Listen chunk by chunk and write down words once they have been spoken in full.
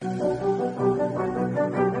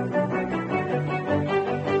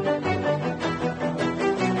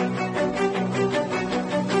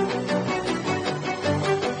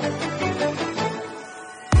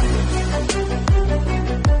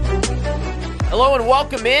Hello and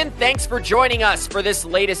welcome in. Thanks for joining us for this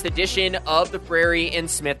latest edition of the Frary and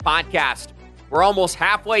Smith podcast. We're almost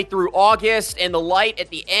halfway through August, and the light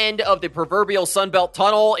at the end of the proverbial Sunbelt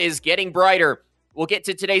tunnel is getting brighter. We'll get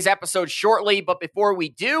to today's episode shortly, but before we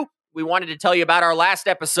do, we wanted to tell you about our last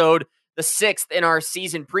episode, the sixth in our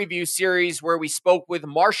season preview series, where we spoke with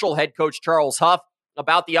Marshall head coach Charles Huff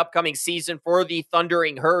about the upcoming season for the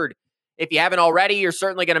Thundering Herd. If you haven't already, you're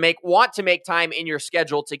certainly going to want to make time in your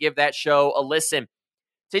schedule to give that show a listen.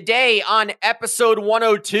 Today on episode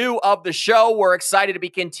 102 of the show, we're excited to be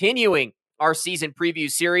continuing our season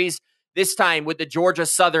preview series, this time with the Georgia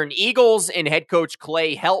Southern Eagles and head coach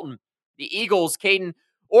Clay Helton. The Eagles, Caden,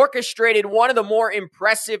 orchestrated one of the more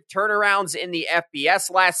impressive turnarounds in the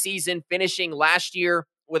FBS last season, finishing last year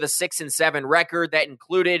with a 6-7 record that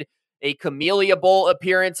included a Camellia Bowl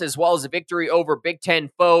appearance, as well as a victory over Big Ten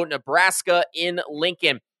foe Nebraska in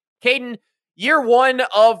Lincoln. Caden, year one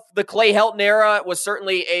of the Clay Helton era was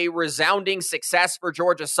certainly a resounding success for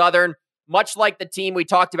Georgia Southern. Much like the team we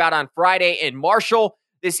talked about on Friday in Marshall,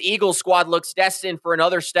 this Eagles squad looks destined for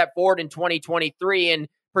another step forward in 2023, and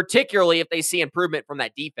particularly if they see improvement from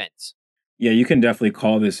that defense. Yeah, you can definitely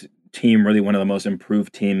call this team really one of the most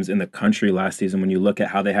improved teams in the country last season when you look at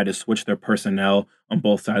how they had to switch their personnel on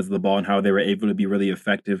both sides of the ball and how they were able to be really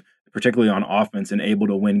effective, particularly on offense, and able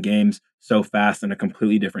to win games so fast in a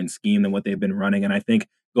completely different scheme than what they've been running. And I think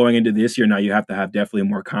going into this year now, you have to have definitely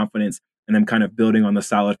more confidence and them kind of building on the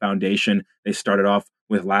solid foundation they started off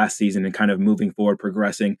with last season and kind of moving forward,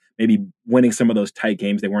 progressing, maybe winning some of those tight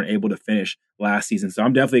games they weren't able to finish last season. So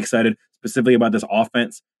I'm definitely excited specifically about this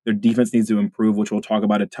offense. Their defense needs to improve, which we'll talk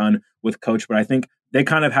about a ton with Coach. But I think they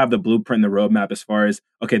kind of have the blueprint and the roadmap as far as,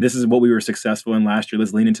 okay, this is what we were successful in last year.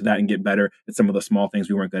 Let's lean into that and get better at some of the small things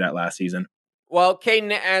we weren't good at last season. Well,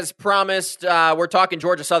 Caden, as promised, we're talking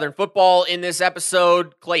Georgia Southern football in this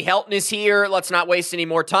episode. Clay Helton is here. Let's not waste any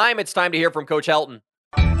more time. It's time to hear from Coach Helton.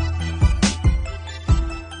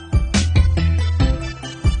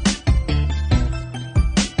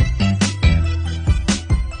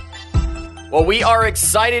 Well, we are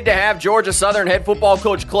excited to have Georgia Southern head football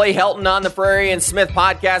coach Clay Helton on the Frary and Smith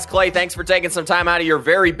podcast. Clay, thanks for taking some time out of your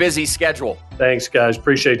very busy schedule. Thanks, guys.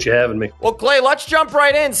 Appreciate you having me. Well, Clay, let's jump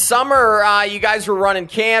right in. Summer, you guys were running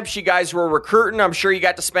camps. You guys were recruiting. I'm sure you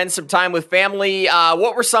got to spend some time with family.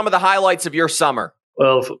 What were some of the highlights of your summer?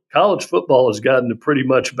 Well, college football has gotten to pretty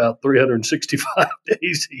much about 365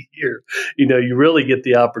 days a year. You know, you really get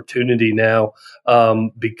the opportunity now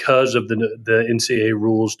because of the NCAA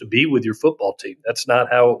rules to be with your football team. That's not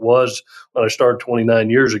how it was when I started 29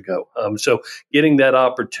 years ago. So getting that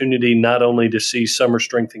opportunity not only to see summer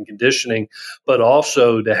strength and conditioning, but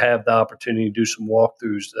also to have the opportunity to do some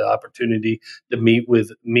walkthroughs, the opportunity to meet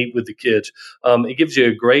with the kids. It gives you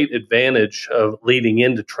a great advantage of leading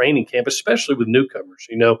into training camp, especially with newcomers.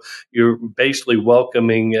 You know, you're basically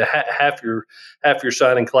welcoming half your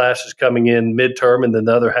signing class is coming in midterm, and then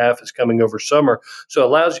the other half is coming over summer. So it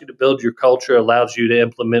allows you to build your culture, allows you to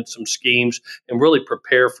implement some schemes, and really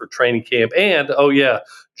prepare for training camp. And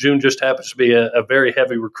June just happens to be a very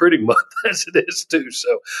heavy recruiting month, as it is too.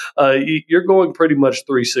 So you're going pretty much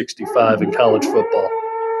 365 in college football.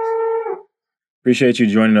 Appreciate you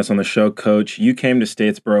joining us on the show, Coach. You came to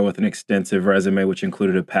Statesboro with an extensive resume, which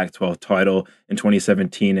included a Pac-12 title in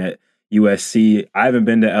 2017 at USC. I haven't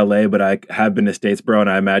been to LA, but I have been to Statesboro, and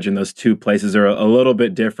I imagine those two places are a little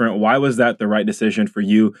bit different. Why was that the right decision for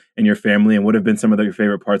you and your family, and what have been some of your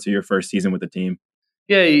favorite parts of your first season with the team?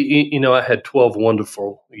 Yeah, you know, I had 12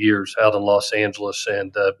 wonderful years out in Los Angeles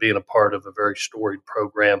and being a part of a very storied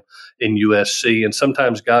program in USC. And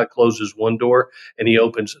sometimes God closes one door and he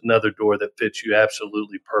opens another door that fits you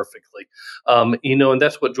absolutely perfectly. And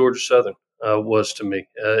that's what Georgia Southern was to me,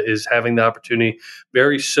 is having the opportunity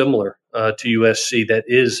very similar to USC that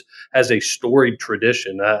has a storied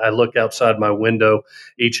tradition. I look outside my window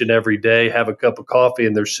each and every day, have a cup of coffee,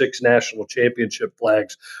 and there's 6 national championship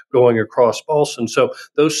flags going across Boston. So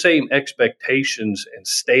those same expectations and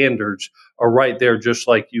standards are right there, just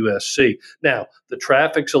like USC. Now, the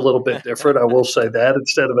traffic's a little bit different. I will say that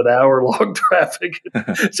instead of an hour-long traffic,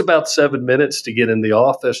 it's about 7 minutes to get in the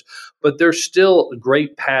office, but there's still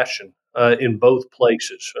great passion in both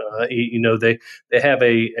places. They have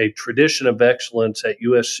a tradition of excellence at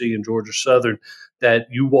USC and Georgia Southern that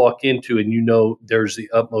you walk into and you know there's the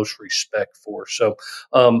utmost respect for. So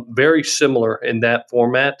very similar in that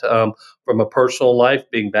format. From a personal life,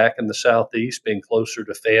 being back in the Southeast, being closer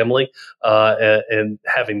to family, and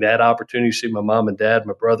having that opportunity to see my mom and dad,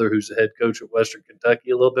 my brother, who's the head coach at Western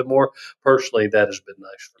Kentucky, a little bit more. Personally, that has been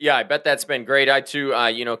nice for me. Yeah, I bet that's been great. I, too,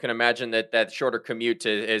 can imagine that shorter commute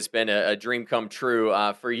has been a dream come true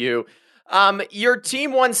for you. Your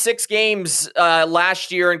team won 6 games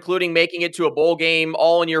last year, including making it to a bowl game,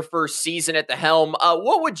 all in your first season at the helm.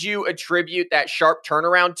 What would you attribute that sharp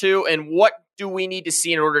turnaround to, and what do we need to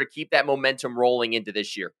see in order to keep that momentum rolling into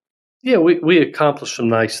this year? Yeah, we accomplished some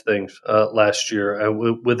nice things last year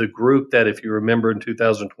with a group that, if you remember, in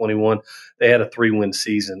 2021, they had a 3-win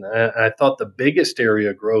season. I thought the biggest area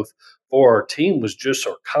of growth for our team was just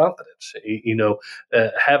our confidence.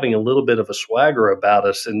 Having a little bit of a swagger about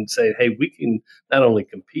us and saying, "Hey, we can not only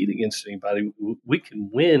compete against anybody, we can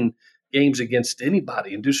win." Games against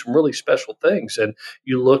anybody and do some really special things. And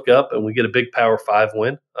you look up and we get a big Power 5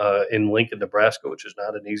 win in Lincoln, Nebraska, which is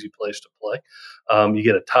not an easy place to play. You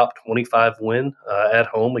get a top 25 win at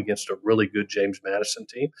home against a really good James Madison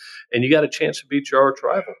team, and you got a chance to beat your arch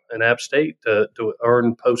rival in App State to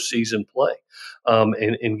earn postseason play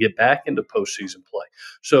and get back into postseason play.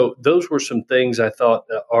 So those were some things I thought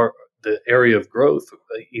are the area of growth,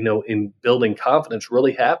 in building confidence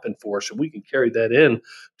really happened for us, and we can carry that in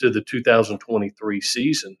to the 2023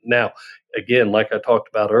 season. Now, again, like I talked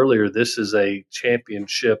about earlier, this is a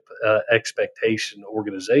championship expectation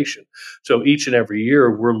organization. So each and every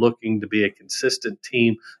year, we're looking to be a consistent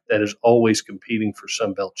team that is always competing for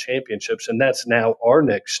Sun Belt championships, and that's now our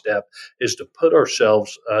next step is to put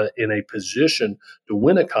ourselves in a position to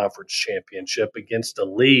win a conference championship against a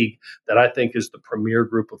league that I think is the premier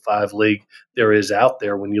group of 5 league there is out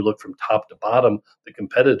there when you look from top to bottom, the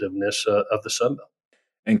competitiveness of the Sun Belt.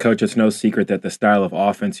 And coach, it's no secret that the style of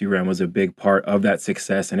offense you ran was a big part of that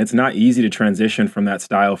success. And it's not easy to transition from that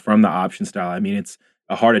style, from the option style. I mean, it's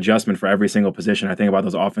a hard adjustment for every single position. I think about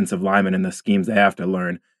those offensive linemen and the schemes they have to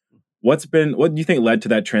learn. What do you think led to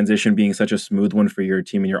that transition being such a smooth one for your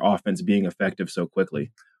team and your offense being effective so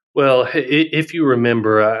quickly? Well, if you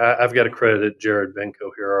remember, I've got to credit Jared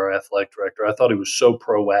Benko here, our athletic director. I thought he was so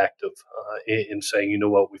proactive in saying, you know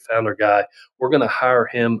what, we found our guy. We're going to hire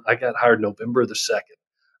him. I got hired November the 2nd.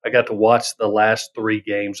 I got to watch the last 3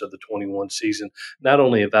 games of the 21 season, not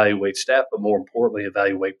only evaluate staff, but more importantly,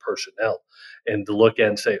 evaluate personnel and to look at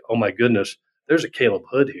and say, oh my goodness, there's a Caleb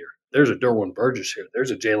Hood here. There's a Derwin Burgess here.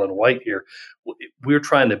 There's a Jalen White here. We're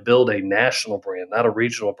trying to build a national brand, not a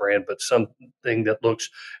regional brand, but something that looks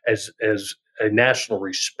as a national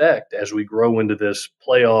respect as we grow into this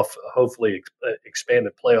playoff, hopefully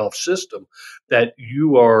expanded playoff system, that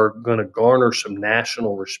you are going to garner some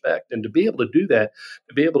national respect. And to be able to do that,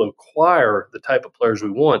 to be able to acquire the type of players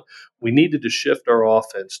we want, we needed to shift our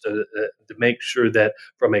offense to make sure that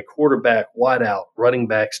from a quarterback, wideout, running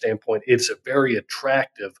back standpoint, it's very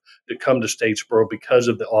attractive to come to Statesboro because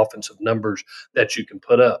of the offensive numbers that you can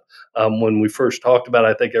put up. When we first talked about it,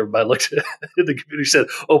 I think everybody looked at the community and said,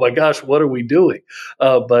 oh my gosh, what are we doing?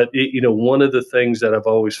 One of the things that I've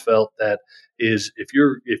always felt that is if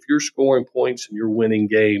you're scoring points and you're winning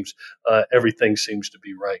games, everything seems to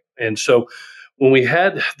be right. And so when we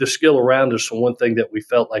had the skill around us, one thing that we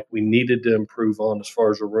felt like we needed to improve on as far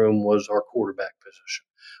as the room was our quarterback position.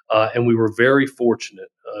 And we were very fortunate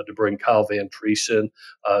to bring Kyle Van Treese in,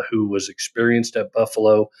 who was experienced at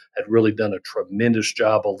Buffalo, had really done a tremendous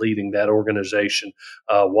job of leading that organization,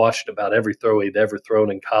 watched about every throw he'd ever thrown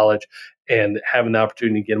in college, and having the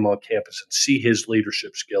opportunity to get him on campus and see his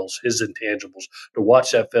leadership skills, his intangibles, to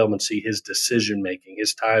watch that film and see his decision making,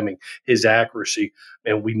 his timing, his accuracy,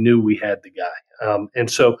 and we knew we had the guy. And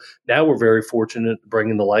so now we're very fortunate to bring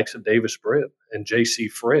in the likes of Davis Brin and J.C.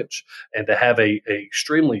 French, and to have a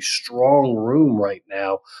extremely strong room right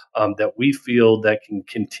now that we feel that can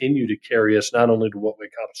continue to carry us not only to what we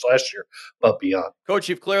accomplished last year, but beyond. Coach,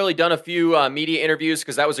 you've clearly done a few media interviews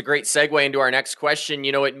because that was a great segue into our next question.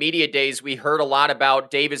 You know, at Media Days, we heard a lot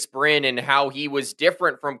about Davis Brin and how he was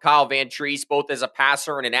different from Kyle Van Treese, both as a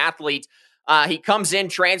passer and an athlete. He comes in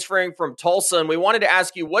transferring from Tulsa, and we wanted to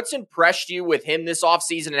ask you what's impressed you with him this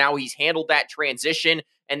offseason and how he's handled that transition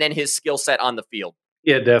and then his skill set on the field.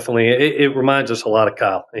 Yeah, definitely. It reminds us a lot of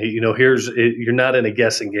Kyle. You're not in a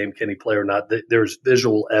guessing game, can he play or not? There's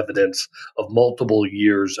visual evidence of multiple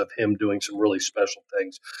years of him doing some really special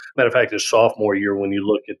things. Matter of fact, his sophomore year, when you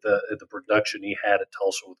look at the production he had at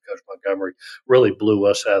Tulsa with Coach Montgomery, really blew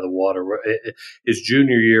us out of the water. His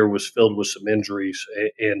junior year was filled with some injuries,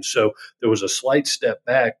 and so there was a slight step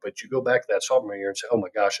back. But you go back to that sophomore year and say, "Oh my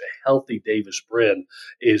gosh, a healthy Davis Brin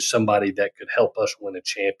is somebody that could help us win a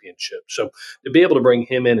championship." So to be able to bring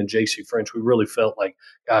him in and J.C. French, we really felt like,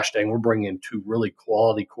 gosh dang, we're bringing in 2 really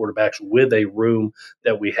quality quarterbacks with a room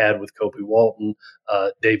that we had with Kobe Walton,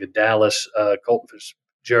 David Dallas, Colton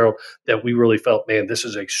Gerald, that we really felt, man, this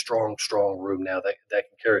is a strong, strong room now that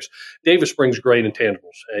can carry us. Davis brings great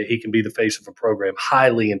intangibles. He can be the face of a program,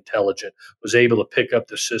 highly intelligent, was able to pick up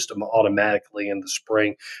the system automatically in the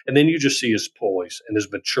spring. And then you just see his poise and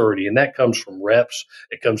his maturity. And that comes from reps.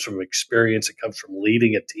 It comes from experience. It comes from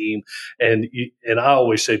leading a team. And I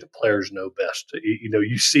always say the players know best.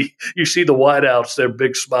 You see the wideouts, their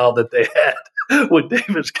big smile that they had when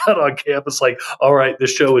Davis got on campus. Like, all right,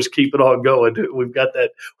 this show is keeping on going. We've got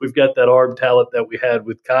that arm talent that we had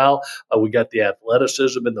with Kyle. We got the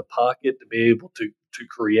athleticism in the pocket to be able to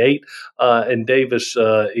create. And Davis,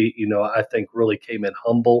 I think really came in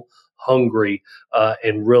humble, hungry,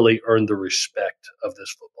 and really earned the respect of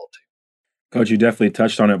this football team. Coach, you definitely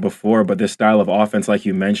touched on it before, but this style of offense, like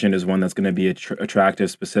you mentioned, is one that's going to be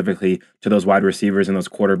attractive specifically to those wide receivers and those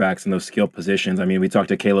quarterbacks and those skill positions. I mean, we talked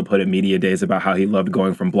to Caleb Hood at Media Days about how he loved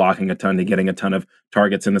going from blocking a ton to getting a ton of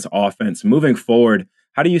targets in this offense. Moving forward,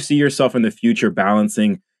 how do you see yourself in the future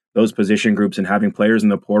balancing those position groups and having players in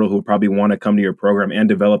the portal who probably want to come to your program and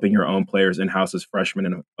developing your own players in-house as freshmen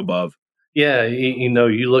and above? Yeah,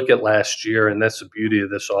 you look at last year, and that's the beauty of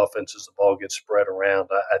this offense as the ball gets spread around.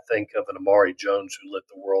 I think of an Amari Jones who lit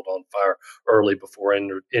the world on fire early before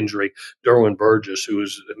injury. Derwin Burgess, who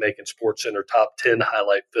was making SportsCenter top 10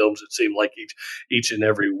 highlight films, it seemed like each and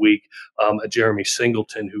every week. Jeremy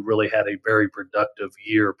Singleton, who really had a very productive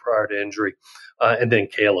year prior to injury. And then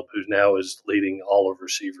Caleb, who now is leading all of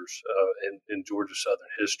receivers in Georgia Southern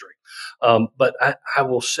history. But I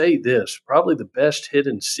will say this, probably the best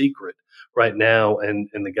hidden secret right now, and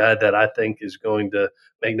the guy that I think is going to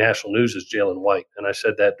make national news is Jalen White. And I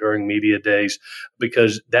said that during media days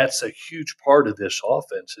because that's a huge part of this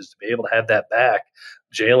offense is to be able to have that back.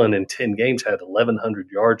 Jalen in 10 games had 1,100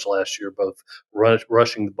 yards last year, both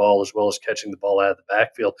rushing the ball as well as catching the ball out of the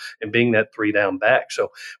backfield and being that 3-down back. So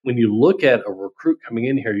when you look at a recruit coming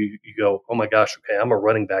in here, you go, oh my gosh, okay, I'm a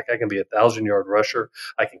running back. I can be 1,000-yard rusher.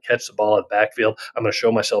 I can catch the ball out of the backfield. I'm going to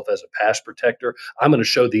show myself as a pass protector. I'm going to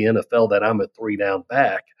show the NFL that I'm a 3-down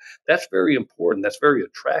back. That's very important. That's very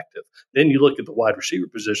attractive. Then you look at the wide receiver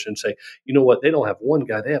position and say, you know what? They don't have one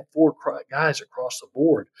guy. They have 4 guys across the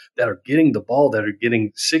board that are getting the ball, that are getting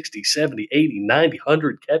 60, 70, 80, 90,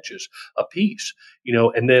 100 catches a piece,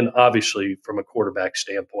 and then obviously from a quarterback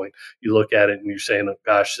standpoint, you look at it and you're saying, oh,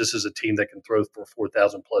 gosh, this is a team that can throw for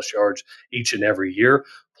 4,000 plus yards each and every year.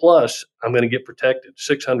 Plus, I'm going to get protected.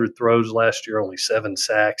 600 throws last year, only 7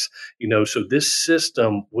 sacks. So this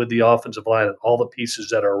system with the offensive line and all the pieces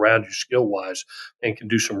that are around you skill-wise and can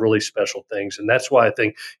do some really special things. And that's why I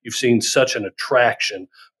think you've seen such an attraction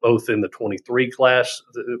both in the 23 class,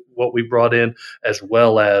 what we brought in, as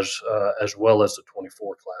well as the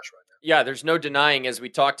 24 class right now. Yeah, there's no denying as we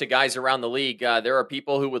talk to guys around the league, there are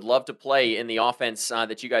people who would love to play in the offense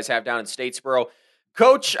that you guys have down in Statesboro.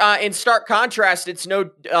 Coach, in stark contrast, it's no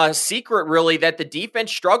secret really that the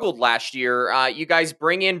defense struggled last year. You guys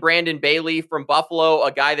bring in Brandon Bailey from Buffalo,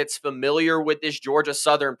 a guy that's familiar with this Georgia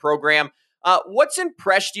Southern program. What's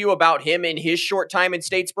impressed you about him in his short time in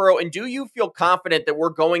Statesboro, and do you feel confident that we're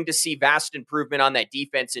going to see vast improvement on that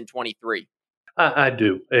defense in 23? I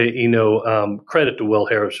do. Credit to Will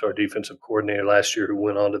Harris, our defensive coordinator last year, who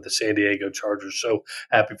went on to the San Diego Chargers. So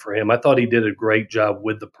happy for him. I thought he did a great job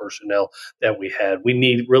with the personnel that we had.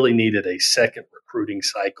 We really needed a second recruiting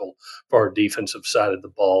cycle for our defensive side of the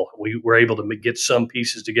ball. We were able to get some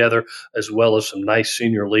pieces together as well as some nice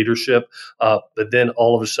senior leadership. But then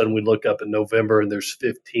all of a sudden we look up in November and there's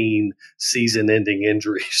 15 season-ending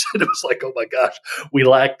injuries. And it was like, oh my gosh, we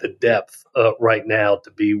lack the depth right now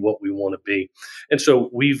to be what we want to be. And so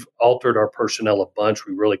we've altered our personnel a bunch.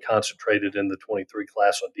 We really concentrated in the 23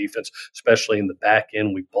 class on defense, especially in the back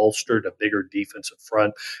end. We bolstered a bigger defensive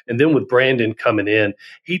front. And then with Brandon coming in,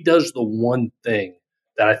 he does the one thing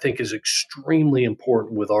that I think is extremely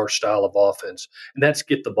important with our style of offense, and that's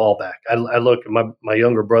get the ball back. I look at my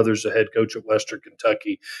younger brother's the head coach at Western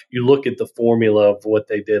Kentucky. You look at the formula of what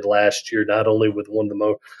they did last year, not only with one of the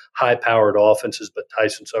most high-powered offenses, but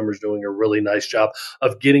Tyson Summers doing a really nice job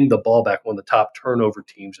of getting the ball back, one of the top turnover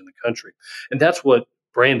teams in the country. And that's what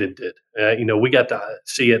Brandon did. We got to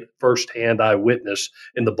see it firsthand, eyewitness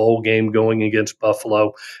in the bowl game going against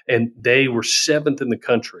Buffalo, and they were 7th in the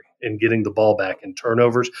country in getting the ball back in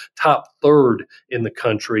turnovers, top third in the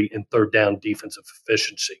country in third down defensive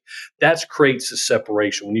efficiency. That creates a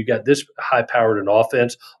separation. When you got this high powered an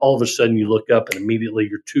offense, all of a sudden you look up and immediately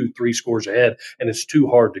you're 2-3 scores ahead, and it's too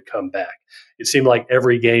hard to come back. It seemed like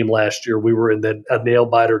every game last year we were in a nail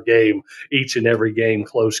biter game, each and every game,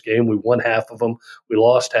 close game. We won half of them, we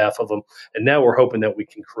lost half of them, and now we're hoping that we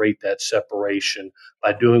can create that separation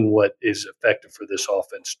by doing what is effective for this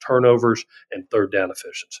offense: turnovers and third down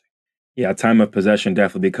efficiency. Yeah, time of possession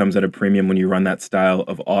definitely becomes at a premium when you run that style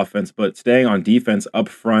of offense. But staying on defense up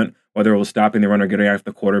front, whether it was stopping the run or getting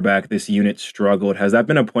after the quarterback, this unit struggled. Has that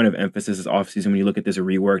been a point of emphasis this offseason when you look at this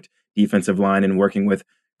reworked defensive line and working with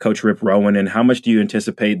Coach Rip Rowan? And how much do you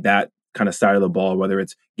anticipate that kind of side of the ball, whether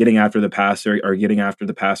it's getting after the passer or getting after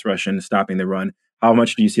the pass rush and stopping the run? How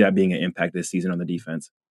much do you see that being an impact this season on the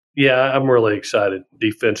defense? Yeah, I'm really excited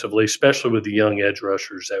defensively, especially with the young edge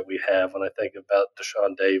rushers that we have. When I think about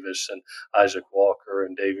Deshaun Davis and Isaac Walker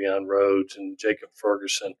and Davion Rhodes and Jacob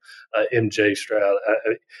Ferguson, MJ Stroud,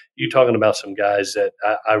 you talking about some guys that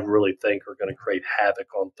I really think are going to create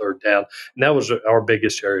havoc on third down. And that was our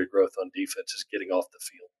biggest area of growth on defense, is getting off the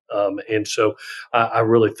field. And so I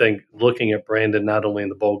really think looking at Brandon, not only in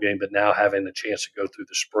the bowl game, but now having the chance to go through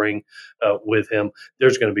the spring with him,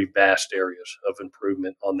 there's going to be vast areas of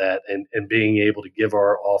improvement on that, and being able to give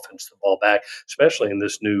our offense the ball back, especially in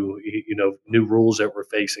this new rules that we're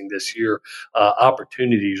facing this year.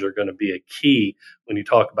 Opportunities are going to be a key when you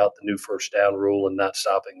talk about the new first down rule and not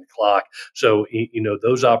stopping the clock. So,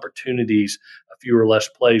 those opportunities, a few or less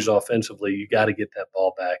plays offensively, you got to get that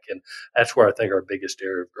ball back. And that's where I think our biggest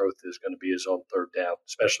area of growth is going to be, is on third down,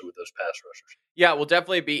 especially with those pass rushers. Yeah, it will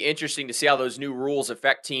definitely be interesting to see how those new rules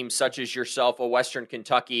affect teams such as yourself, Western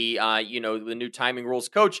Kentucky, the new timing rules.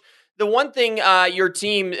 Coach, the one thing your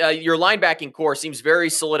team, your linebacking core seems very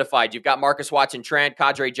solidified. You've got Marcus Watson-Trent,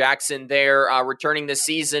 Kadre Jackson there returning this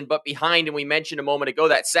season, but behind, and we mentioned a moment ago,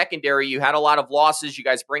 that secondary, you had a lot of losses. You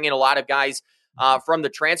guys bring in a lot of guys from the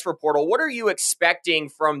transfer portal. What are you expecting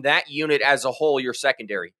from that unit as a whole, your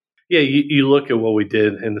secondary? Yeah, you look at what we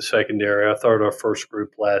did in the secondary. I thought our first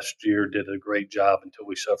group last year did a great job until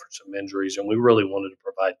we suffered some injuries, and we really wanted to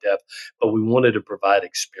provide depth, but we wanted to provide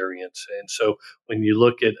experience. And so when you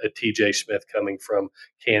look at a TJ Smith coming from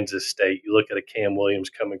Kansas State, you look at a Cam Williams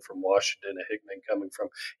coming from Washington, a Hickman coming from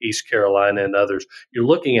East Carolina, and others, you're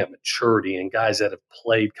looking at maturity and guys that have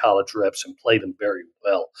played college reps and played them very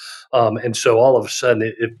well. And so all of a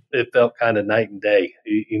sudden it felt kind of night and day,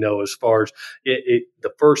 as far as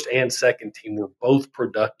the first and second team were both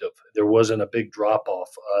productive. There wasn't a big drop off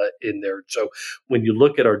in there. So when you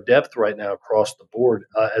look at our depth right now across the board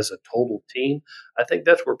as a total team, I think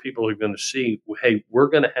that's where people are going to see, hey, we're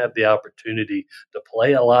going to have the opportunity to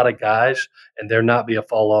play a lot of guys and there not be a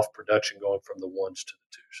fall off production going from the ones to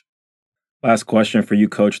the twos. Last question for you,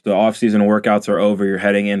 Coach. The offseason workouts are over. You're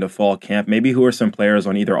heading into fall camp. Maybe who are some players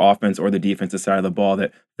on either offense or the defensive side of the ball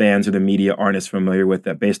that fans or the media aren't as familiar with,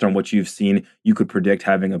 that based on what you've seen, you could predict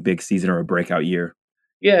having a big season or a breakout year?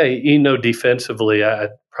 Yeah, defensively, I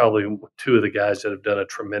probably two of the guys that have done a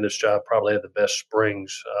tremendous job, probably had the best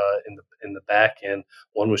springs in the back end.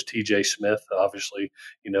 One was TJ Smith. Obviously,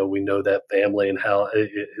 we know that family and how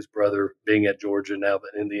his brother being at Georgia now,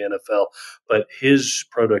 but in the NFL. But his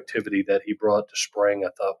productivity that he brought to spring, I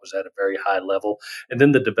thought, was at a very high level. And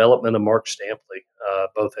then the development of Mark Stampley,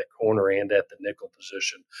 both at corner and at the nickel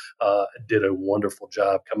position, did a wonderful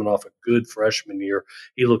job coming off a good freshman year.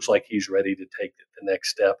 He looks like he's ready to take the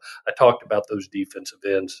next step. I talked about those defensive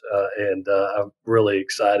ends, and I'm really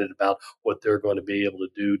excited about what they're going to be able to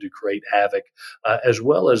do to create havoc, as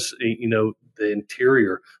well as, the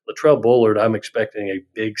interior. Latrell Bullard, I'm expecting a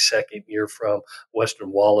big second year from.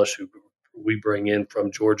 Weston Wallace, who we bring in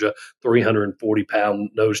from Georgia,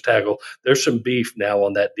 340-pound nose tackle. There's some beef now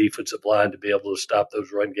on that defensive line to be able to stop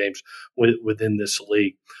those run games within this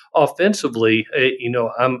league. Offensively,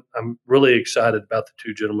 I'm really excited about the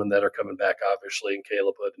two gentlemen that are coming back, obviously, in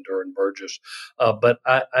Caleb Hood and Duran Burgess. But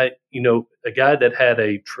a guy that had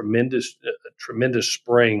a tremendous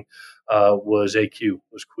spring was Anthony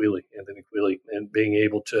Quealy, and being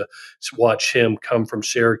able to watch him come from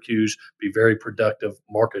Syracuse, be very productive.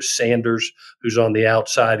 Marcus Sanders, who's on the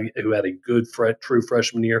outside, who had a good true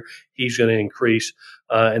freshman year, he's going to increase.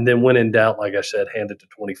 And then when in doubt, like I said, hand it to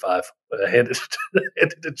 25, hand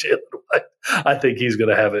it to Jalen White. I think he's going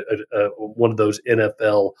to have one of those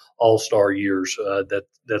NFL all-star years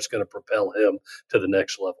that's going to propel him to the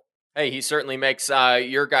next level. Hey, he certainly makes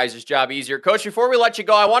your guys' job easier. Coach, before we let you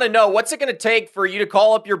go, I want to know, what's it going to take for you to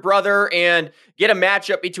call up your brother and get a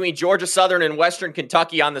matchup between Georgia Southern and Western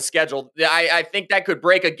Kentucky on the schedule? I think that could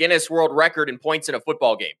break a Guinness World Record in points in a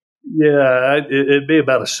football game. Yeah, it'd be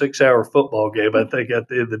about a 6-hour football game, I think, at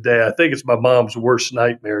the end of the day. I think it's my mom's worst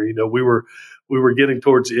nightmare. We were getting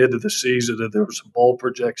towards the end of the season, and there were some bowl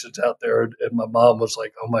projections out there, and my mom was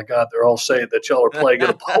like, "Oh my God, they're all saying that y'all are playing in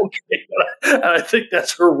a bowl game." And I think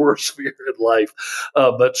that's her worst fear in life.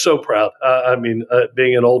 But so proud.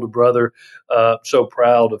 Being an older brother, so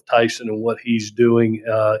proud of Tyson and what he's doing.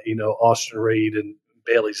 Austin Reed and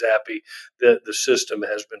Bailey Zappi, the system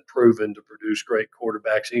has been proven to produce great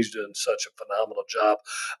quarterbacks. He's doing such a phenomenal job.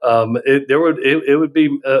 It would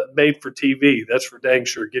be made for TV. That's for dang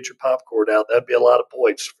sure. Get your popcorn out. That'd be a lot of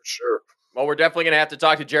points for sure. Well, we're definitely going to have to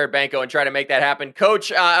talk to Jared Banco and try to make that happen.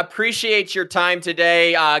 Coach, appreciate your time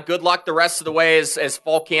today. Good luck the rest of the way as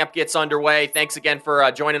fall camp gets underway. Thanks again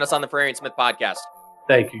for joining us on the Frary and Smith podcast.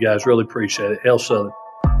 Thank you, guys. Really appreciate it. Hail Southern.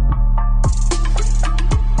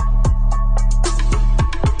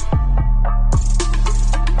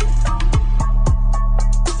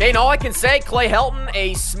 Okay, and all I can say, Clay Helton,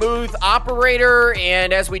 a smooth operator,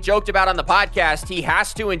 and as we joked about on the podcast, he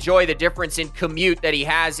has to enjoy the difference in commute that he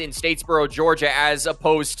has in Statesboro, Georgia, as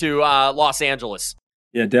opposed to Los Angeles.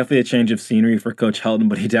 Yeah, definitely a change of scenery for Coach Helton,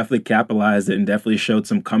 but he definitely capitalized it and definitely showed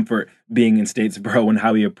some comfort being in Statesboro and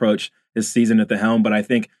how he approached his season at the helm. But I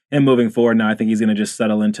think him moving forward now, I think he's going to just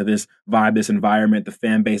settle into this vibe, this environment, the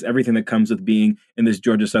fan base, everything that comes with being in this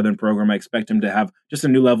Georgia Southern program. I expect him to have just a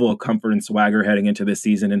new level of comfort and swagger heading into this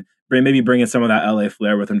season and maybe bringing some of that LA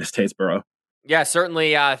flair with him to Statesboro. Yeah,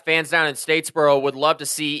 certainly fans down in Statesboro would love to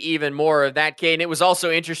see even more of that, Kane. It was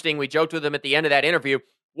also interesting. We joked with him at the end of that interview.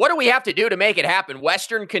 What do we have to do to make it happen?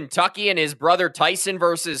 Western Kentucky and his brother Tyson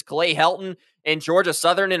versus Clay Helton and Georgia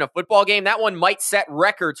Southern in a football game. That one might set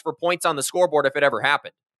records for points on the scoreboard if it ever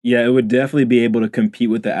happened. Yeah, it would definitely be able to compete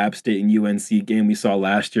with the App State and UNC game we saw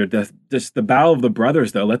last year. Just the battle of the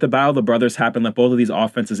brothers, though. Let the battle of the brothers happen. Let both of these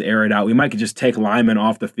offenses air it out. We might just take Lyman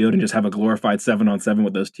off the field and just have a glorified 7-on-7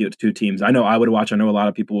 with those two teams. I know I would watch. I know a lot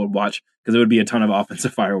of people would watch because it would be a ton of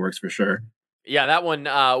offensive fireworks for sure. Yeah, that one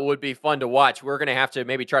would be fun to watch. We're going to have to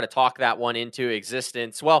maybe try to talk that one into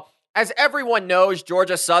existence. Well, as everyone knows,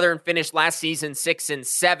 Georgia Southern finished last season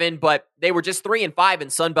 6-7, but they were just 3-5 in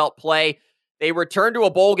Sun Belt play. They returned to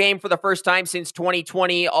a bowl game for the first time since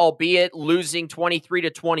 2020, albeit losing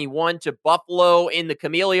 23-21 to Buffalo in the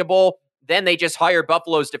Camellia Bowl. Then they just hired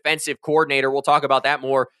Buffalo's defensive coordinator. We'll talk about that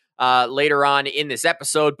more later on in this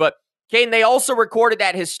episode. But, Kane, they also recorded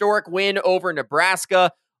that historic win over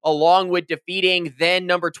Nebraska, along with defeating then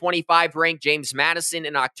number 25 ranked James Madison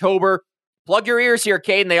in October. Plug your ears here,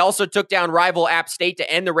 Caden. They also took down rival App State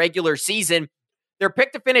to end the regular season. They're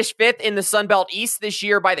picked to finish 5th in the Sun Belt East this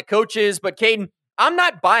year by the coaches, but Caden, I'm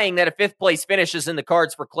not buying that a 5th place finish is in the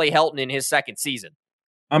cards for Clay Helton in his second season.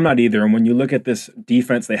 I'm not either. And when you look at this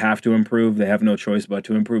defense, they have to improve. They have no choice but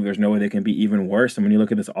to improve. There's no way they can be even worse. And when you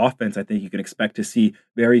look at this offense, I think you can expect to see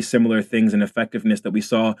very similar things in effectiveness that we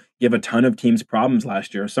saw give a ton of teams problems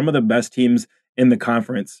last year. Some of the best teams in the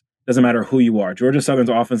conference, doesn't matter who you are. Georgia Southern's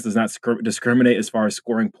offense does not discriminate as far as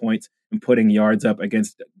scoring points and putting yards up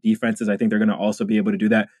against defenses. I think they're going to also be able to do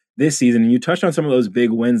that this season. And you touched on some of those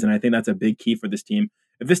big wins, and I think that's a big key for this team.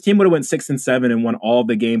 If this team would have went 6-7 and won all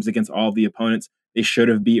the games against all of the opponents they should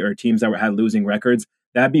have beat, or teams that had losing records,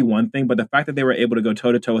 that'd be one thing. But the fact that they were able to go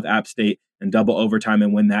toe-to-toe with App State and double overtime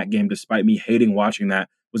and win that game, despite me hating watching that,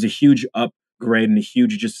 was a huge upgrade and a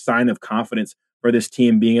huge just sign of confidence for this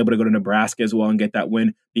team, being able to go to Nebraska as well and get that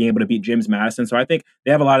win, being able to beat James Madison. So I think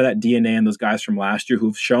they have a lot of that DNA in those guys from last year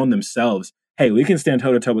who've shown themselves, hey, we can stand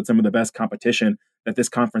toe-to-toe with some of the best competition that this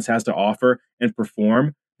conference has to offer and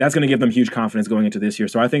perform. That's going to give them huge confidence going into this year.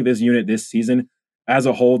 So I think this unit this season as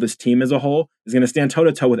a whole, this team as a whole, is going to stand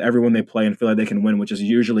toe-to-toe with everyone they play and feel like they can win, which is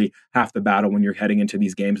usually half the battle when you're heading into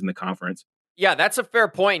these games in the conference. Yeah, that's a fair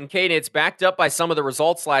point. And, Kate, it's backed up by some of the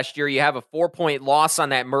results last year. You have a 4-point loss on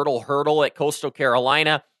that Myrtle Hurdle at Coastal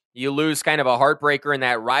Carolina. You lose kind of a heartbreaker in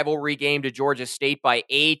that rivalry game to Georgia State by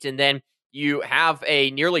 8. And then you have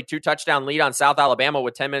a nearly 2-touchdown lead on South Alabama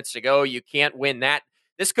with 10 minutes to go. You can't win that.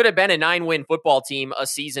 This could have been a 9-win football team a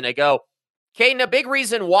season ago. Caden, a big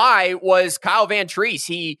reason why was Kyle Van Treese.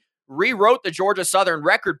 He rewrote the Georgia Southern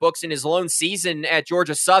record books in his lone season at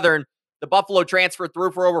Georgia Southern. The Buffalo transfer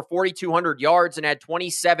threw for over 4,200 yards and had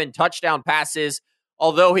 27 touchdown passes,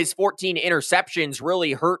 although his 14 interceptions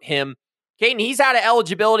really hurt him. Caden, he's out of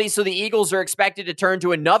eligibility, so the Eagles are expected to turn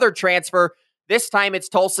to another transfer. This time it's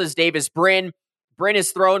Tulsa's Davis Brin. Brin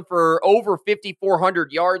has thrown for over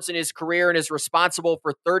 5,400 yards in his career and is responsible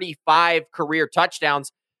for 35 career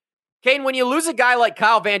touchdowns. Kane, when you lose a guy like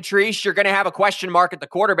Kyle Van Treese, you're going to have a question mark at the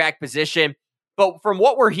quarterback position. But from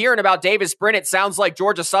what we're hearing about Davis Brin, it sounds like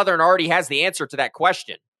Georgia Southern already has the answer to that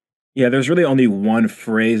question. Yeah, there's really only one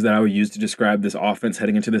phrase that I would use to describe this offense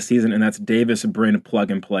heading into the season, and that's Davis Brin plug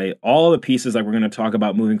and play. All the pieces like we're going to talk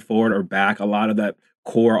about moving forward are back. A lot of that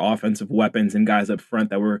core offensive weapons and guys up front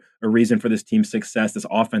that were a reason for this team's success, this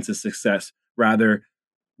offense's success, rather,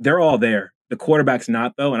 they're all there. The quarterback's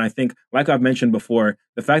not, though. And I think, like I've mentioned before,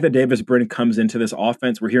 the fact that Davis Brin comes into this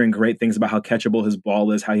offense, we're hearing great things about how catchable his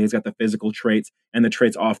ball is, how he's got the physical traits and the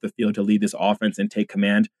traits off the field to lead this offense and take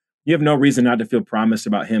command. You have no reason not to feel promised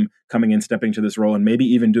about him coming in, stepping to this role, and maybe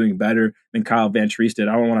even doing better than Kyle Van Treese did.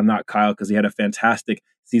 I don't want to knock Kyle because he had a fantastic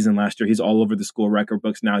season last year. He's all over the school record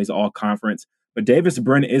books now. He's all conference. But Davis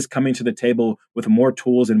Brin is coming to the table with more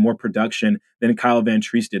tools and more production than Kyle Van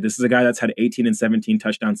Treese did. This is a guy that's had 18 and 17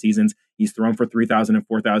 touchdown seasons. He's thrown for 3,000 and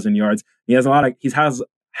 4,000 yards. He has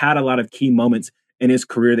had a lot of key moments in his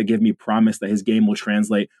career that give me promise that his game will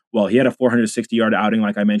translate. Well, he had a 460-yard outing,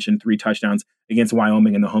 like I mentioned, 3 touchdowns against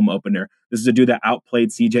Wyoming in the home opener. This is a dude that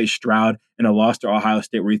outplayed C.J. Stroud in a loss to Ohio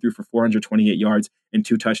State where he threw for 428 yards and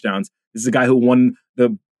 2 touchdowns. This is a guy who won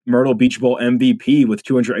the Myrtle Beach Bowl MVP with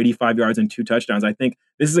 285 yards and 2 touchdowns. I think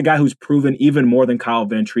this is a guy who's proven even more than Kyle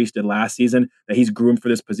Van Treese did last season that he's groomed for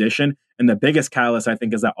this position. And the biggest catalyst, I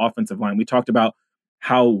think, is that offensive line. We talked about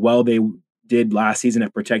how well they did last season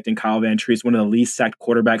at protecting Kyle Van Treese, one of the least sacked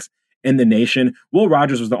quarterbacks in the nation. Will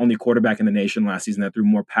Rogers was the only quarterback in the nation last season that threw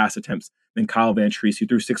more pass attempts than Kyle Van Treese, who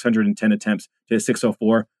threw 610 attempts to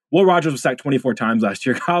 604. Will Rogers was sacked 24 times last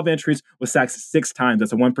year. Kyle Van Treese was sacked 6 times.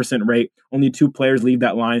 That's a 1% rate. Only 2 players leave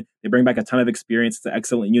that line. They bring back a ton of experience. It's an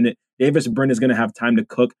excellent unit. Davis Brin is going to have time to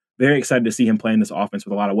cook. Very excited to see him play in this offense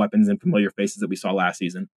with a lot of weapons and familiar faces that we saw last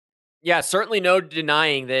season. Yeah, certainly no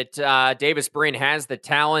denying that Davis Brin has the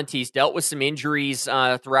talent. He's dealt with some injuries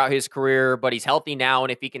throughout his career, but he's healthy now,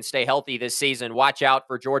 and if he can stay healthy this season, watch out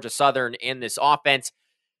for Georgia Southern in this offense.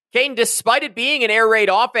 Caden, despite it being an air raid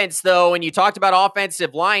offense, though, and you talked about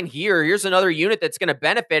offensive line here's another unit that's going to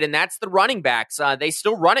benefit, and that's the running backs. They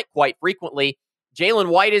still run it quite frequently. Jalen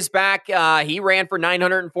White is back. He ran for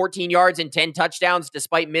 914 yards and 10 touchdowns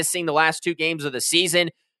despite missing the last 2 games of the season.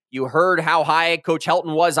 You heard how high Coach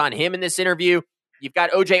Helton was on him in this interview. You've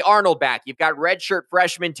got O.J. Arnold back. You've got redshirt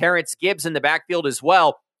freshman Terrence Gibbs in the backfield as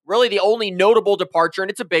well. Really the only notable departure,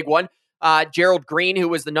 and it's a big one, Gerald Green, who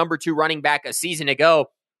was the number 2 running back a season ago.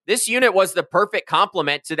 This unit was the perfect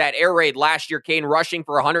complement to that air raid last year, Kane rushing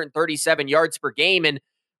for 137 yards per game. And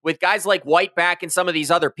with guys like White back and some of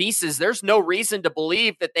these other pieces, there's no reason to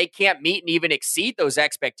believe that they can't meet and even exceed those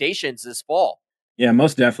expectations this fall. Yeah,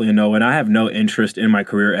 most definitely no. And I have no interest in my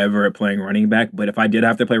career ever at playing running back. But if I did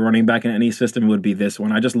have to play running back in any system, it would be this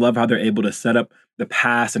one. I just love how they're able to set up the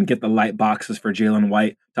pass and get the light boxes for Jalen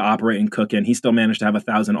White to operate and cook in. He still managed to have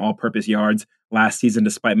 1,000 all-purpose yards last season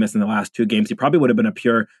despite missing the last 2 games. He probably would have been a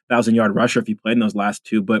pure 1,000-yard rusher if he played in those last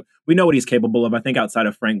 2. But we know what he's capable of. I think outside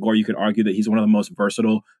of Frank Gore, you could argue that he's one of the most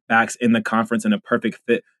versatile backs in the conference and a perfect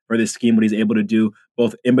fit for this scheme, what he's able to do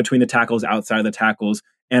both in between the tackles, outside of the tackles,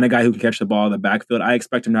 and a guy who can catch the ball in the backfield. I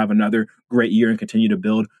expect him to have another great year and continue to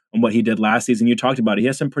build on what he did last season. You talked about it. He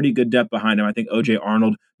has some pretty good depth behind him. I think O.J.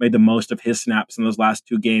 Arnold made the most of his snaps in those last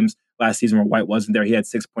 2 games last season where White wasn't there. He had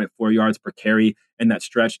 6.4 yards per carry in that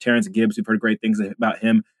stretch. Terrence Gibbs, we've heard great things about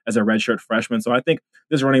him as a redshirt freshman. So I think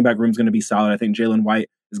this running back room is going to be solid. I think Jalen White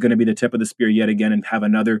is going to be the tip of the spear yet again and have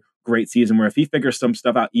another great season where if he figures some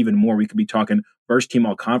stuff out even more, we could be talking first team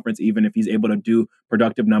all conference, even if he's able to do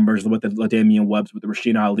productive numbers with the LaDamian Webbs, with the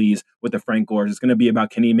Rasheen Ali's, with the Frank Gores. It's going to be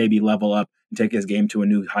about can he maybe level up and take his game to a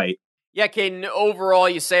new height. Yeah, Caden, overall,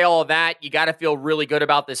 you say all of that. You got to feel really good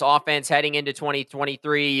about this offense heading into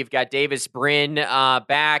 2023. You've got Davis Brin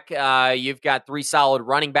back. You've got 3 solid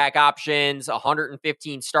running back options,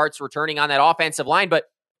 115 starts returning on that offensive line. But,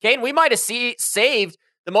 Caden, we might have saved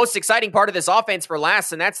the most exciting part of this offense for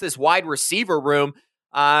last, and that's this wide receiver room.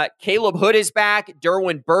 Caleb Hood is back.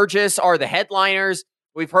 Derwin Burgess are the headliners.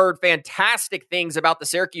 We've heard fantastic things about the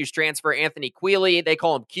Syracuse transfer, Anthony Quealy. They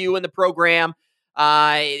call him Q in the program.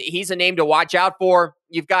 He's a name to watch out for.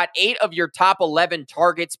 You've got 8 of your top 11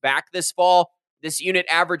 targets back this fall. This unit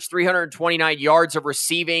averaged 329 yards of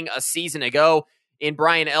receiving a season ago in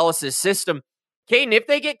Brian Ellis's system. Caden, if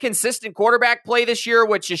they get consistent quarterback play this year,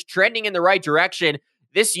 which is trending in the right direction,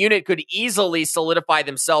 this unit could easily solidify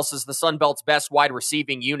themselves as the Sun Belt's best wide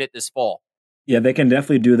receiving unit this fall. Yeah, they can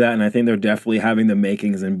definitely do that, and I think they're definitely having the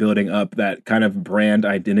makings and building up that kind of brand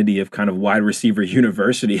identity of kind of wide receiver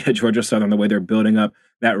university at Georgia Southern, the way they're building up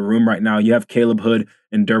that room right now. You have Caleb Hood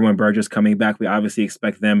and Derwin Burgess coming back. We obviously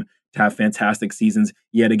expect them to have fantastic seasons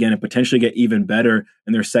yet again and potentially get even better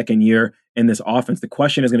in their second year in this offense. The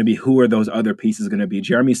question is going to be, who are those other pieces going to be?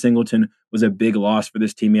 Jeremy Singleton was a big loss for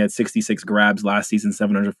this team. He had 66 grabs last season,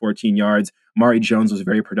 714 yards. Mari Jones was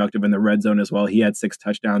very productive in the red zone as well. He had 6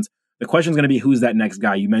 touchdowns. The question is going to be, who's that next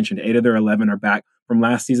guy? You mentioned 8 of their 11 are back from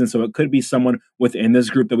last season, so it could be someone within this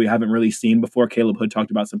group that we haven't really seen before. Caleb Hood talked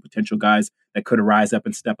about some potential guys that could rise up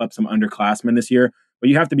and step up, some underclassmen this year. But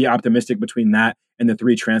you have to be optimistic between that and the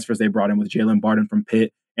 3 transfers they brought in with Jalen Barden from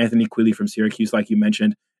Pitt, Anthony Quealy from Syracuse, like you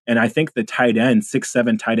mentioned. And I think the tight end,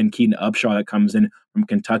 6'7" tight end Keaton Upshaw that comes in from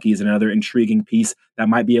Kentucky is another intriguing piece that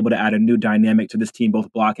might be able to add a new dynamic to this team,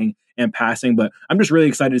 both blocking and passing. But I'm just really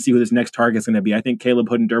excited to see who this next target is going to be. I think Caleb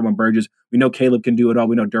Hood and Derwin Burgess, we know Caleb can do it all.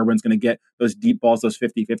 We know Derwin's going to get those deep balls, those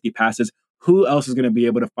 50-50 passes. Who else is going to be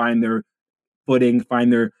able to find their footing,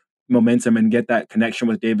 find their momentum, and get that connection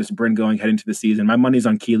with Davis Brin going heading into the season? My money's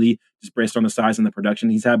on Keeley, just based on the size and the production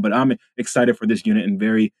he's had. But I'm excited for this unit and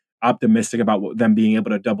very optimistic about them being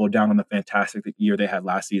able to double down on the fantastic year they had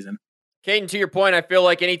last season. Caden, to your point, I feel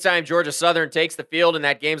like anytime Georgia Southern takes the field and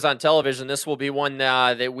that game's on television, this will be one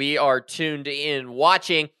that we are tuned in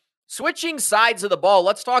watching. Switching sides of the ball,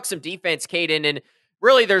 let's talk some defense, Caden. And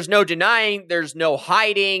really, there's no denying, there's no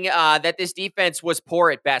hiding that this defense was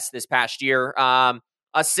poor at best this past year.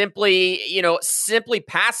 Simply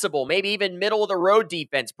passable, maybe even middle of the road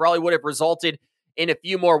defense probably would have resulted in a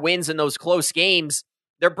few more wins in those close games.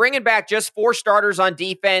 They're bringing back just 4 starters on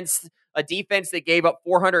defense, a defense that gave up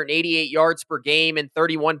 488 yards per game and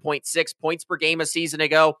 31.6 points per game a season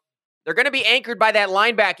ago. They're going to be anchored by that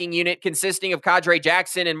linebacking unit consisting of Kadre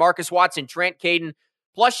Jackson and Marcus Watson-Trent, Caden.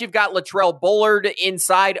 Plus, you've got Latrell Bullard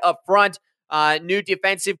inside up front. New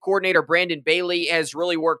defensive coordinator Brandon Bailey has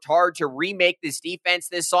really worked hard to remake this defense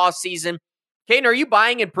this offseason. Caden, are you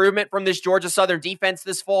buying improvement from this Georgia Southern defense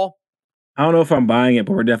this fall? I don't know if I'm buying it,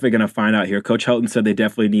 but we're definitely going to find out here. Coach Helton said they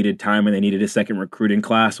definitely needed time and they needed a second recruiting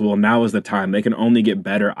class. Well, now is the time. They can only get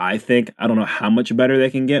better, I think. I don't know how much better they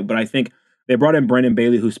can get, but I think they brought in Brandon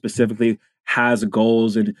Bailey, who specifically has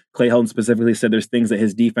goals, and Clay Helton specifically said there's things that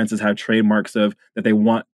his defenses have trademarks of that they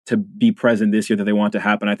want to be present this year, that they want to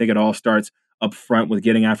happen. I think it all starts up front with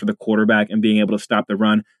getting after the quarterback and being able to stop the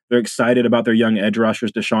run. They're excited about their young edge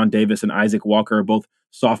rushers. Deshaun Davis and Isaac Walker are both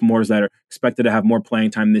sophomores that are expected to have more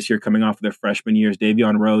playing time this year coming off of their freshman years.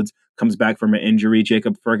 Davion Rhodes comes back from an injury.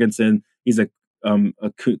 Jacob Ferguson, he's a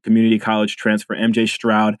community college transfer. MJ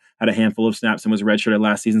Stroud had a handful of snaps and was redshirted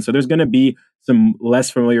last season. So there's going to be some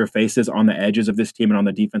less familiar faces on the edges of this team and on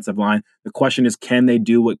the defensive line. The question is, can they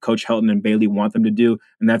do what Coach Helton and Bailey want them to do?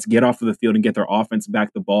 And that's get off of the field and get their offense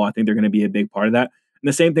back the ball. I think they're going to be a big part of that. And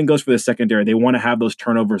the same thing goes for the secondary. They want to have those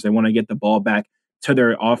turnovers. They want to get the ball back to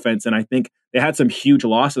their offense. And I think they had some huge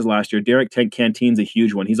losses last year. Derek Canteen's a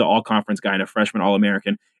huge one. He's an all-conference guy and a freshman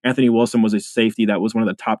All-American. Anthony Wilson was a safety that was one of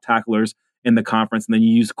the top tacklers in the conference. And then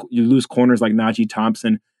you lose corners like Najee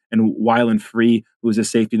Thompson and Wyland Free, who was a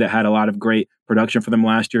safety that had a lot of great production for them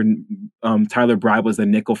last year. Tyler Bribe was the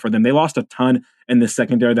nickel for them. They lost a ton in the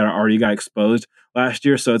secondary that already got exposed last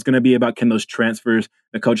year. So it's going to be about, can those transfers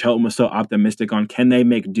that Coach Helton was so optimistic on, can they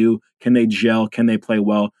make do? Can they gel? Can they play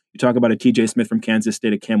well? You talk about a TJ Smith from Kansas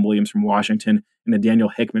State, a Cam Williams from Washington, and a Daniel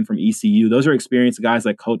Hickman from ECU. Those are experienced guys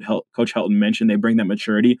like Coach Helton mentioned. They bring that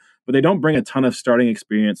maturity, but they don't bring a ton of starting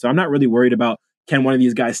experience. So I'm not really worried about, can one of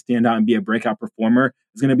these guys stand out and be a breakout performer?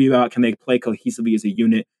 It's going to be about, can they play cohesively as a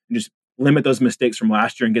unit and just limit those mistakes from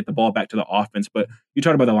last year and get the ball back to the offense. But you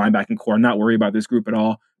talked about the linebacking core. I'm not worried about this group at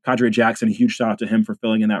all. Kadre Jackson, a huge shout out to him for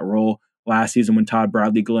filling in that role last season when Todd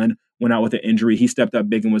Bradley Glenn went out with an injury. He stepped up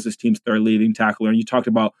big and was this team's third leading tackler. And you talked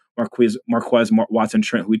about Marquez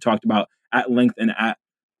Watson-Trent, who we talked about at length and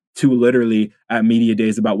literally at media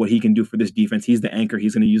days about what he can do for this defense. He's the anchor.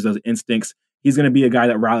 He's going to use those instincts. He's going to be a guy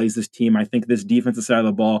that rallies this team. I think this defensive side of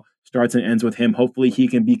the ball starts and ends with him. Hopefully he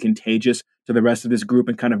can be contagious to the rest of this group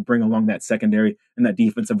and kind of bring along that secondary and that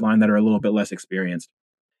defensive line that are a little bit less experienced.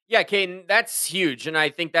 Yeah, Caden, that's huge. And I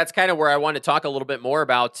think that's kind of where I want to talk a little bit more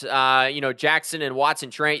about. Jackson and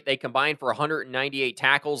Watson-Trent, they combined for 198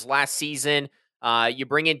 tackles last season. You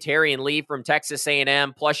bring in Terry and Lee from Texas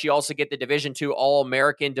A&M, plus you also get the Division II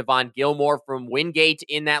All-American Devon Gilmore from Wingate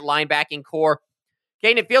in that linebacking core.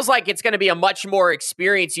 Caden, it feels like it's going to be a much more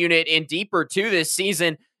experienced unit and deeper to this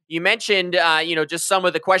season. You mentioned, just some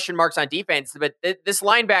of the question marks on defense, but this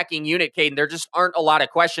linebacking unit, Caden, there just aren't a lot of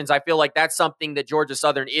questions. I feel like that's something that Georgia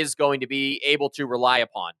Southern is going to be able to rely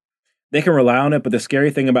upon. They can rely on it, but the scary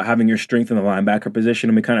thing about having your strength in the linebacker position,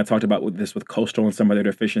 and we kind of talked about with Coastal and some of their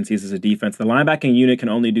deficiencies as a defense, the linebacking unit can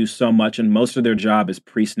only do so much, and most of their job is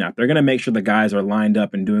pre-snap. They're going to make sure the guys are lined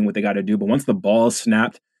up and doing what they got to do, but once the ball is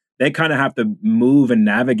snapped, they kind of have to move and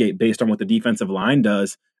navigate based on what the defensive line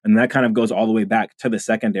does And that kind of goes all the way back to the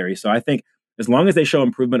secondary. So I think as long as they show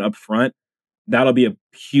improvement up front, that'll be a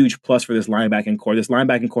huge plus for this linebacking core. This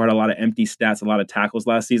linebacking core had a lot of empty stats, a lot of tackles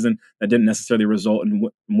last season that didn't necessarily result in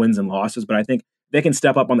wins and losses. But I think they can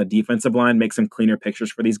step up on the defensive line, make some cleaner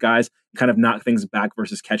pictures for these guys, kind of knock things back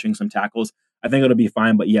versus catching some tackles. I think it'll be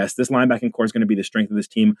fine. But yes, this linebacking core is going to be the strength of this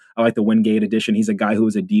team. I like the Wingate addition. He's a guy who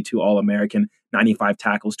was a D2 All-American, 95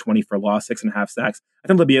 tackles, 20 for loss, 6.5 sacks. I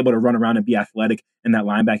think they'll be able to run around and be athletic in that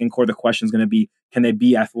linebacking core. The question is going to be, can they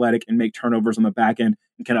be athletic and make turnovers on the back end?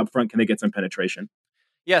 And can they get some penetration?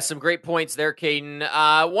 Yeah, some great points there,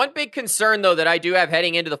 Caden. One big concern, though, that I do have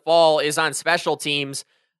heading into the fall is on special teams.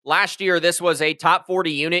 Last year, this was a top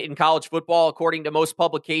 40 unit in college football, according to most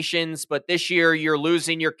publications. But this year, you're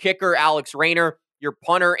losing your kicker, Alex Rayner, your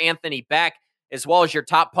punter, Anthony Beck, as well as your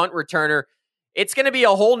top punt returner. It's going to be a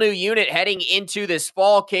whole new unit heading into this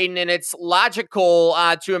fall, Caden, and it's logical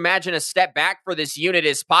to imagine a step back for this unit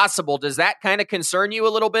is possible. Does that kind of concern you a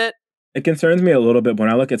little bit? It concerns me a little bit when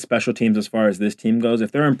I look at special teams as far as this team goes.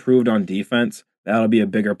 If they're improved on defense, that'll be a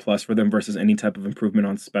bigger plus for them versus any type of improvement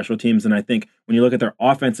on special teams. And I think when you look at their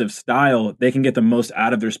offensive style, they can get the most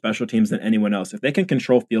out of their special teams than anyone else. If they can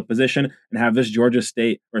control field position and have this Georgia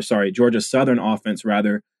Southern offense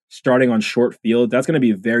starting on short field, that's going to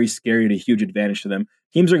be very scary and a huge advantage to them.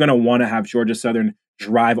 Teams are going to want to have Georgia Southern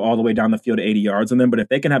drive all the way down the field 80 yards on them. But if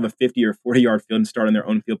they can have a 50 or 40-yard field and start on their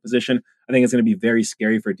own field position, I think it's going to be very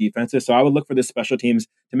scary for defenses. So I would look for the special teams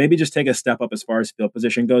to maybe just take a step up as far as field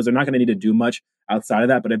position goes. They're not going to need to do much outside of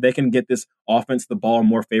that. But if they can get this offense the ball in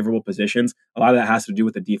more favorable positions, a lot of that has to do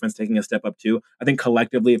with the defense taking a step up too. I think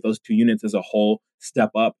collectively, if those two units as a whole step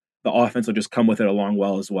up, the offense will just come with it along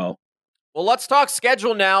well as well. Well, let's talk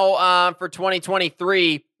schedule now for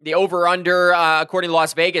 2023. The over-under, according to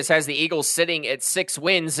Las Vegas, has the Eagles sitting at 6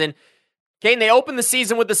 wins. And, Kane, they open the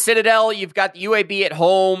season with the Citadel. You've got the UAB at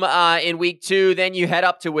home in week 2. Then you head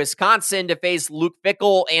up to Wisconsin to face Luke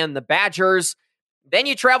Fickell and the Badgers. Then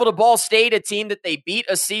you travel to Ball State, a team that they beat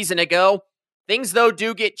a season ago. Things, though,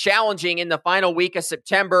 do get challenging in the final week of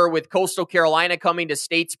September with Coastal Carolina coming to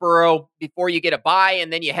Statesboro before you get a bye.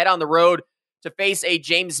 And then you head on the road to face a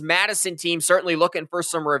James Madison team certainly looking for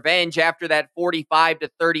some revenge after that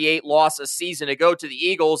 45-38 loss a season ago to the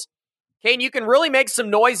Eagles. Kane, you can really make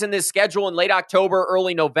some noise in this schedule in late October,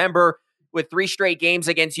 early November with 3 straight games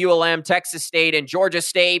against ULM, Texas State, and Georgia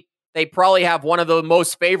State. They probably have one of the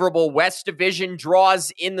most favorable West Division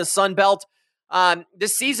draws in the Sun Belt.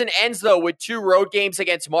 This season ends, though, with 2 road games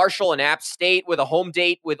against Marshall and App State with a home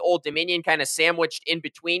date with Old Dominion kind of sandwiched in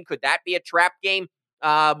between. Could that be a trap game?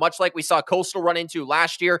 Much like we saw Coastal run into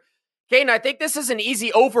last year. Caden, I think this is an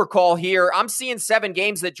easy overcall here. I'm seeing 7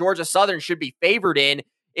 games that Georgia Southern should be favored in.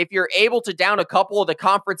 If you're able to down a couple of the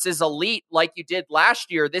conference's elite like you did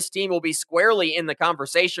last year, this team will be squarely in the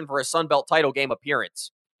conversation for a Sun Belt title game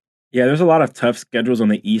appearance. Yeah, there's a lot of tough schedules on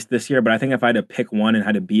the East this year, but I think if I had to pick one and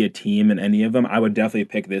had to be a team in any of them, I would definitely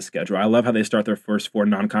pick this schedule. I love how they start their first 4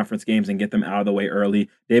 non-conference games and get them out of the way early.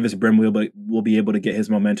 Davis Brim will be able to get his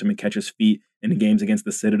momentum and catch his feet in the games against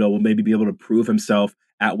the Citadel. Will maybe be able to prove himself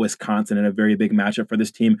at Wisconsin in a very big matchup for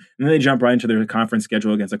this team. And then they jump right into their conference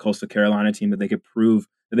schedule against a Coastal Carolina team that they could prove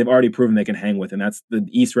that they've already proven they can hang with, and that's the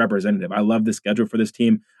East representative. I love the schedule for this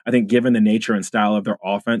team. I think given the nature and style of their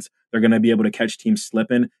offense, they're going to be able to catch teams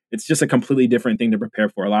slipping. It's just a completely different thing to prepare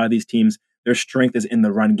for. A lot of these teams, their strength is in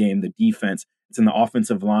the run game, the defense. It's in the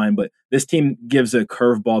offensive line, but this team gives a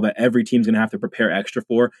curveball that every team's going to have to prepare extra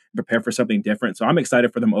for, prepare for something different. So I'm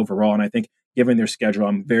excited for them overall, and I think given their schedule,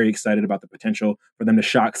 I'm very excited about the potential for them to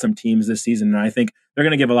shock some teams this season. And I think they're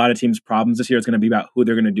going to give a lot of teams problems this year. It's going to be about who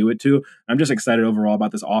they're going to do it to. I'm just excited overall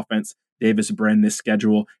about this offense, Davis Brin, this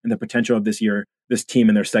schedule, and the potential of this team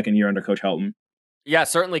in their second year under Coach Helton. Yeah,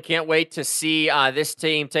 certainly can't wait to see this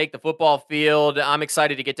team take the football field. I'm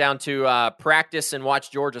excited to get down to practice and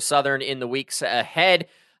watch Georgia Southern in the weeks ahead.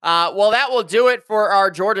 Well, that will do it for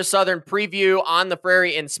our Georgia Southern preview on the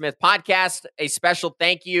Frary and Smith podcast. A special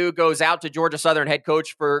thank you goes out to Georgia Southern head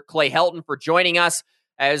coach Clay Helton for joining us,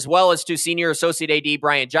 as well as to Senior Associate AD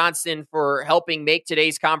Brian Johnston for helping make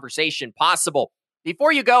today's conversation possible.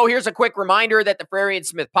 Before you go, here's a quick reminder that the Frary and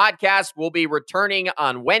Smith podcast will be returning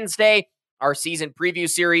on Wednesday. Our season preview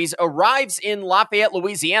series arrives in Lafayette,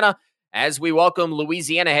 Louisiana, as we welcome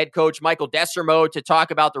Louisiana head coach Michael Desormeaux to talk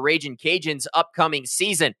about the Ragin' Cajuns' upcoming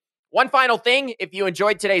season. One final thing, if you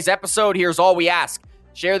enjoyed today's episode, here's all we ask.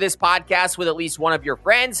 Share this podcast with at least one of your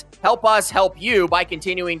friends. Help us help you by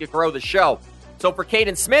continuing to grow the show. So for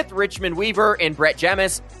Caden Smith, Richmond Weaver, and Brett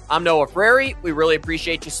Jemis, I'm Noah Frary. We really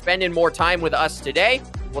appreciate you spending more time with us today.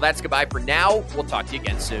 Well, that's goodbye for now. We'll talk to you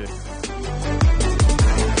again soon.